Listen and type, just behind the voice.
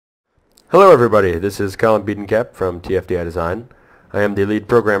Hello everybody, this is Colin Biedenkap from TFDi Design. I am the lead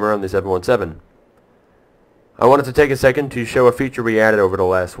programmer on the 717. I wanted to take a second to show a feature we added over the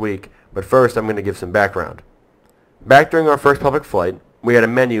last week, but first I'm going to give some background. Back during our first public flight, we had a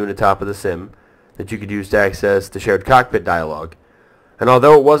menu in the top of the sim that you could use to access the shared cockpit dialogue. And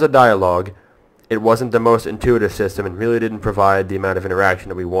although it was a dialogue, it wasn't the most intuitive system and really didn't provide the amount of interaction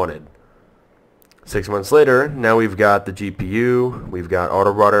that we wanted. 6 months later, now we've got the GPU, we've got auto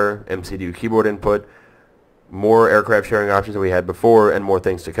rudder, MCDU keyboard input, more aircraft sharing options than we had before, and more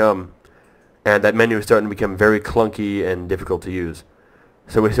things to come. And that menu is starting to become very clunky and difficult to use.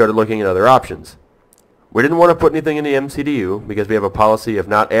 So we started looking at other options. We didn't want to put anything in the MCDU because we have a policy of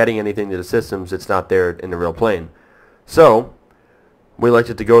not adding anything to the systems that's not there in the real plane. So we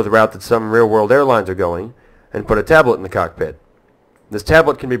elected to go the route that some real-world airlines are going and put a tablet in the cockpit. This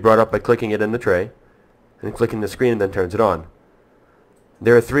tablet can be brought up by clicking it in the tray, and clicking the screen and then turns it on.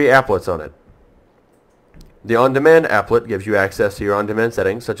 There are 3 applets on it. The on-demand applet gives you access to your on-demand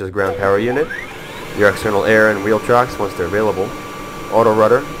settings such as ground power unit, your external air and wheel chocks once they're available, auto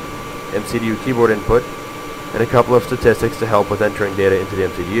rudder, MCDU keyboard input, and a couple of statistics to help with entering data into the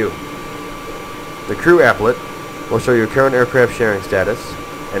MCDU. The crew applet will show your current aircraft sharing status,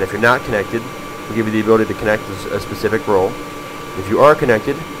 and if you're not connected, will give you the ability to connect to a specific role. If you are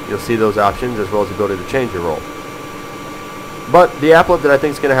connected, you'll see those options as well as the ability to change your role. But the applet that I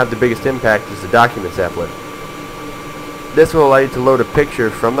think is going to have the biggest impact is the Documents applet. This will allow you to load a picture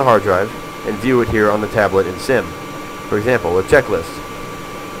from the hard drive and view it here on the tablet in Sim. For example, a checklist.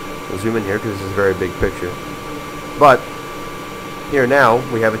 We'll zoom in here because this is a very big picture. But here now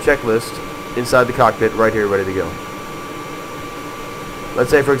we have a checklist inside the cockpit right here ready to go. Let's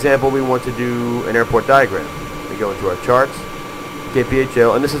say for example we want to do an airport diagram. We go into our charts,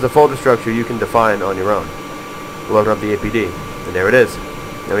 KPHL, and this is a folder structure you can define on your own. We'll open up the APD, and there it is.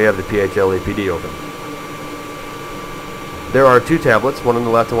 Now we have the PHL APD open. There are 2 tablets, one on the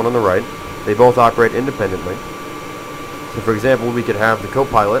left and one on the right. They both operate independently. So for example, we could have the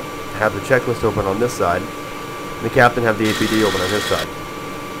co-pilot have the checklist open on this side, and the captain have the APD open on his side.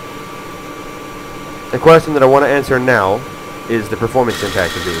 The question that I want to answer now is the performance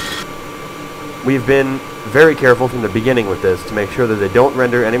impact of these. We've been very careful from the beginning with this to make sure that they don't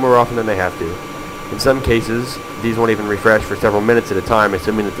render any more often than they have to. In some cases, these won't even refresh for several minutes at a time,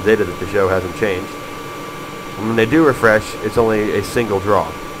 assuming that the data that they show hasn't changed. And when they do refresh, it's only a single draw.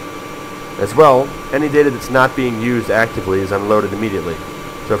 As well, any data that's not being used actively is unloaded immediately.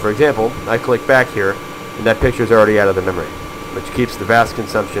 So for example, I click back here, and that picture is already out of the memory, which keeps the VAS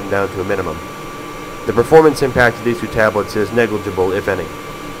consumption down to a minimum. The performance impact of these 2 tablets is negligible, if any.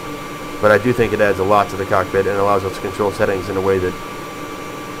 But I do think it adds a lot to the cockpit and allows us to control settings in a way that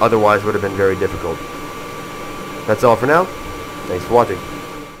otherwise would have been very difficult. That's all for now. Thanks for watching.